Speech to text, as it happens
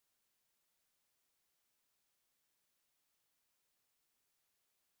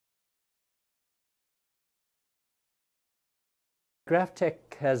GrafTech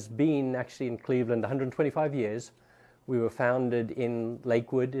has been actually in Cleveland 125 years. We were founded in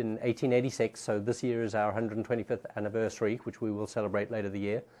Lakewood in 1886, so this year is our 125th anniversary, which we will celebrate later the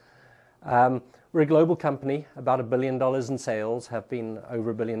year. We're a global company, about $1 billion in sales, have been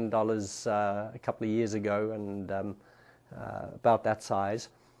over $1 billion a couple of years ago, and about that size.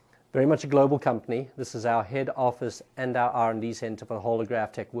 Very much a global company. This is our head office and our R&D center for the whole of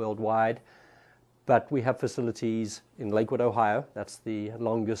GrafTech worldwide. But we have facilities in Lakewood, Ohio. That's the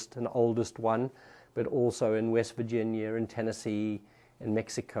longest and oldest one, but also in West Virginia, in Tennessee, in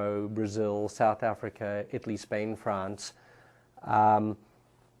Mexico, Brazil, South Africa, Italy, Spain, France,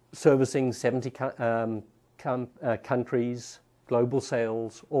 servicing 70 countries, global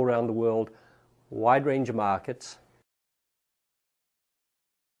sales all around the world, wide range of markets.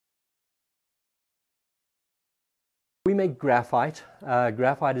 We make graphite.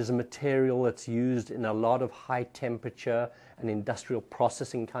 Graphite is a material that's used in a lot of high temperature and industrial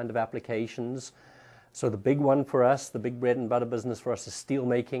processing kind of applications. So the big one for us, the big bread and butter business for us is steel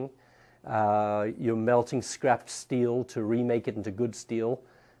making. You're melting scrap steel to remake it into good steel.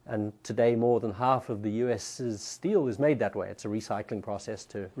 And today more than half of the US's steel is made that way. It's a recycling process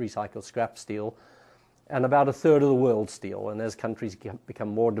to recycle scrap steel. And about a third of the world's steel. And as countries become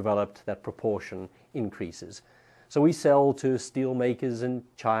more developed, that proportion increases. So we sell to steel makers in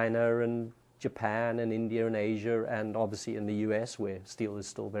China and Japan and India and Asia, and obviously in the US, where steel is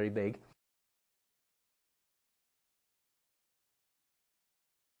still very big.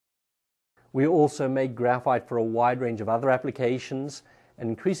 We also make graphite for a wide range of other applications, and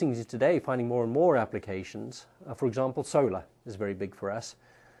increasingly today finding more and more applications. For example, solar is very big for us.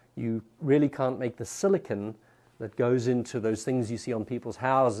 You really can't make the silicon that goes into those things you see on people's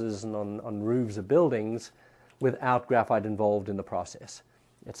houses and on roofs of buildings without graphite involved in the process.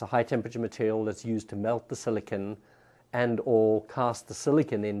 It's a high temperature material that's used to melt the silicon and or cast the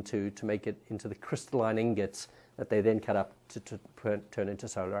silicon into to make it into the crystalline ingots that they then cut up to turn into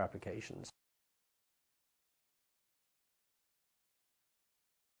solar applications.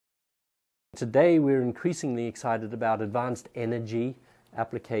 Today we're increasingly excited about advanced energy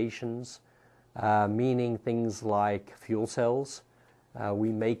applications, meaning things like fuel cells. We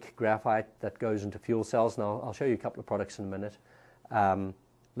make graphite that goes into fuel cells. Now, I'll show you a couple of products in a minute.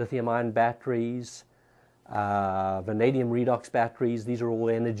 Lithium-ion batteries, vanadium redox batteries. These are all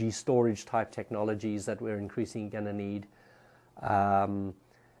energy storage type technologies that we're increasingly going to need. And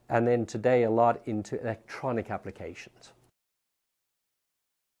then today, a lot into electronic applications.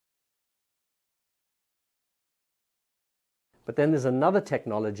 But then there's another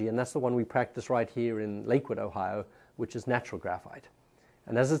technology, and that's the one we practice right here in Lakewood, Ohio, which is natural graphite.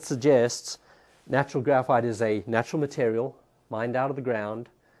 And as it suggests, natural graphite is a natural material mined out of the ground.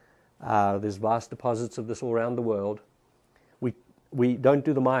 There's vast deposits of this all around the world. We don't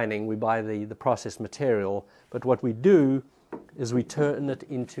do the mining, we buy the processed material, but what we do is we turn it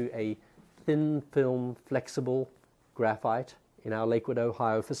into a thin film flexible graphite in our Lakewood,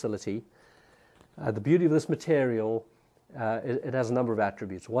 Ohio facility. The beauty of this material, it has a number of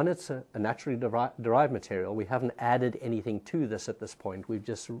attributes. One, it's a naturally derived material. We haven't added anything to this at this point. We've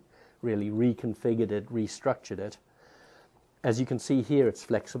just really reconfigured it, restructured it. As you can see here, it's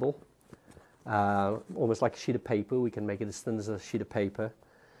flexible, almost like a sheet of paper. We can make it as thin as a sheet of paper.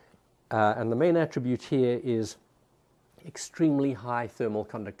 And the main attribute here is extremely high thermal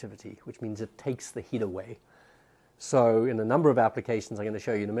conductivity, which means it takes the heat away. So in a number of applications I'm going to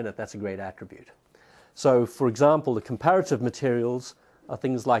show you in a minute, that's a great attribute. So, for example, the comparative materials are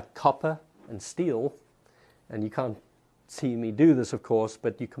things like copper and steel, and you can't see me do this, of course,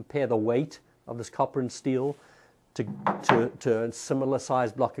 but you compare the weight of this copper and steel to a similar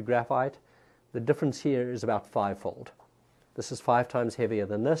sized block of graphite. The difference here is about fivefold. This is 5 times heavier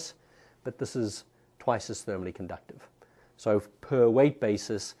than this, but this is twice as thermally conductive. So per weight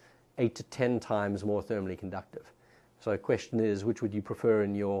basis, 8 to 10 times more thermally conductive. So the question is, which would you prefer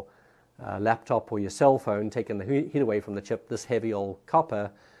in your laptop or your cell phone, taking the heat away from the chip, this heavy old copper,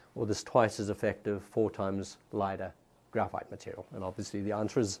 or this twice as effective, 4 times lighter graphite material? And obviously the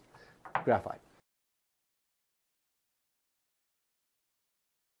answer is graphite.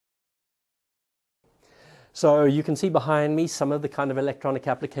 So you can see behind me some of the kind of electronic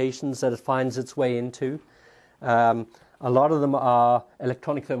applications that it finds its way into. A lot of them are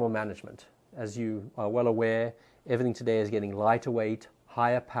electronic thermal management. As you are well aware, everything today is getting lighter weight,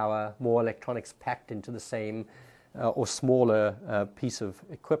 higher power, more electronics packed into the same or smaller piece of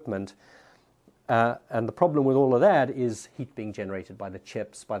equipment. And the problem with all of that is heat being generated by the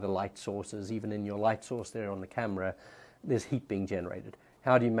chips, by the light sources. Even in your light source there on the camera, there's heat being generated.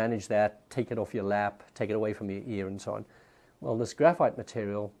 How do you manage that? Take it off your lap, take it away from your ear, and so on. Well, this graphite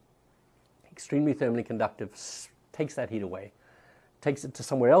material, extremely thermally conductive, takes that heat away. Takes it to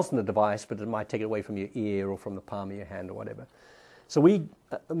somewhere else in the device, but it might take it away from your ear or from the palm of your hand or whatever. So we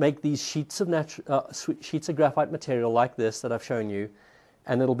make these sheets of graphite material like this that I've shown you,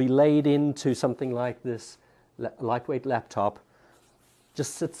 and it'll be laid into something like this lightweight laptop.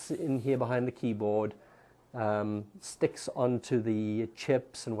 Just sits in here behind the keyboard, sticks onto the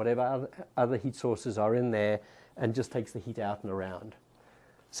chips and whatever other heat sources are in there, and just takes the heat out and around.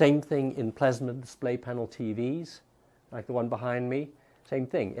 Same thing in plasma display panel TVs, like the one behind me. Same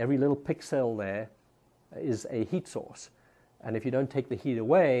thing. Every little pixel there is a heat source. And if you don't take the heat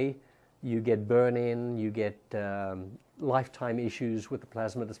away, you get burn-in, you get lifetime issues with the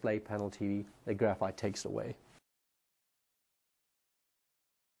plasma display panel TV that graphite takes away.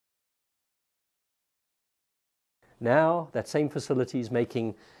 Now, that same facility is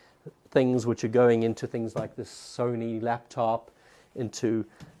making things which are going into things like this Sony laptop, into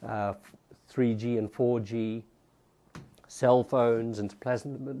 3G and 4G, cell phones, into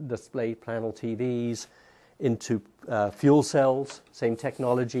plasma display panel TVs, into fuel cells, same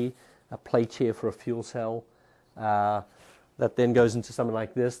technology, a plate here for a fuel cell. That then goes into something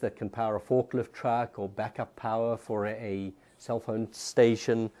like this that can power a forklift truck or backup power for a cell phone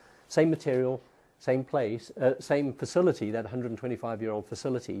station. Same material, same place, same facility, that 125-year-old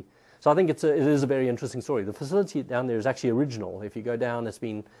facility. So I think it is a very interesting story. The facility down there is actually original. If you go down, it's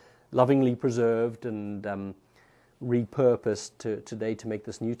been lovingly preserved and repurposed today to make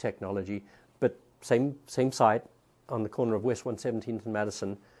this new technology. But same site on the corner of West 117th and Madison,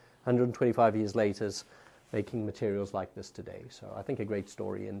 125 years later, making materials like this today. So I think a great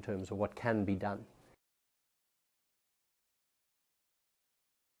story in terms of what can be done.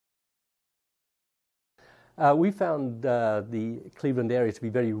 We found the Cleveland area to be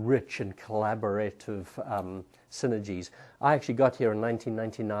very rich in collaborative synergies. I actually got here in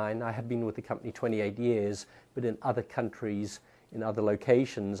 1999. I had been with the company 28 years, but in other countries, in other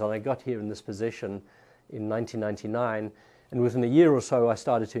locations, and I got here in this position in 1999, and within a year or so I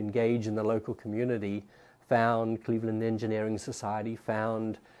started to engage in the local community, found Cleveland Engineering Society,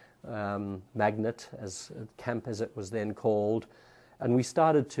 found Magnet, camp as it was then called, and we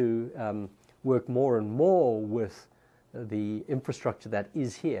started to work more and more with the infrastructure that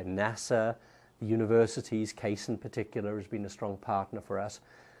is here. NASA, the universities, Case in particular, has been a strong partner for us.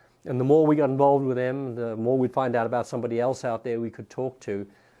 And the more we got involved with them, the more we'd find out about somebody else out there we could talk to.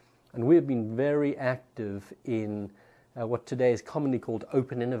 And we've been very active in what today is commonly called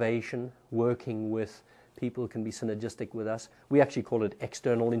open innovation, working with people who can be synergistic with us. We actually call it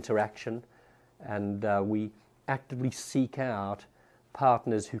external interaction, and we actively seek out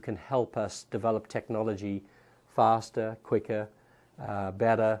partners who can help us develop technology faster, quicker,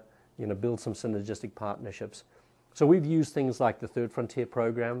 better, build some synergistic partnerships. So we've used things like the Third Frontier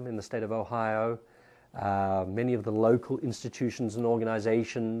program in the state of Ohio, many of the local institutions and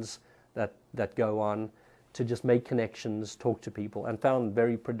organizations that go on to just make connections, talk to people, and found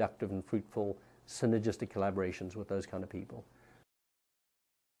very productive and fruitful synergistic collaborations with those kind of people.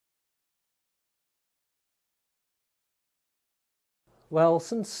 Well,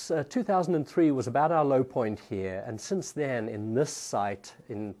 since 2003 was about our low point here, and since then in this site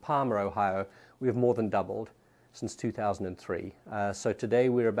in Palmer, Ohio, we have more than doubled since 2003. So today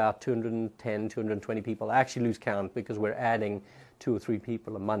we're about 210, 220 people. I actually lose count because we're adding 2 or 3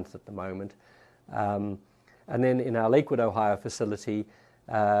 people a month at the moment. And then in our Lakewood, Ohio facility,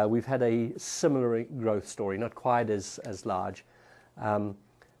 we've had a similar growth story, not quite as large.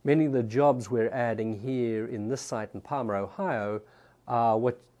 Many of the jobs we're adding here in this site in Palmer, Ohio, are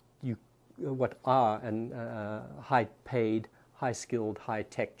high-paid, high-skilled,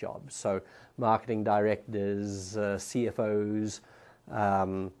 high-tech jobs. So marketing directors, CFOs,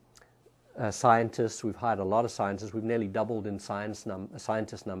 scientists. We've hired a lot of scientists. We've nearly doubled in scientist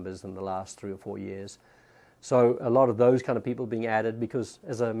numbers in the last 3 or 4 years. So a lot of those kind of people being added because,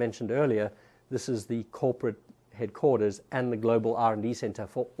 as I mentioned earlier, this is the corporate headquarters and the global R&D center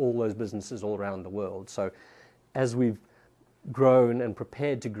for all those businesses all around the world. So as we've grown and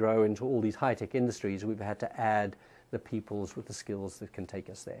prepared to grow into all these high-tech industries, we've had to add the peoples with the skills that can take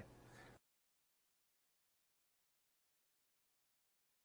us there.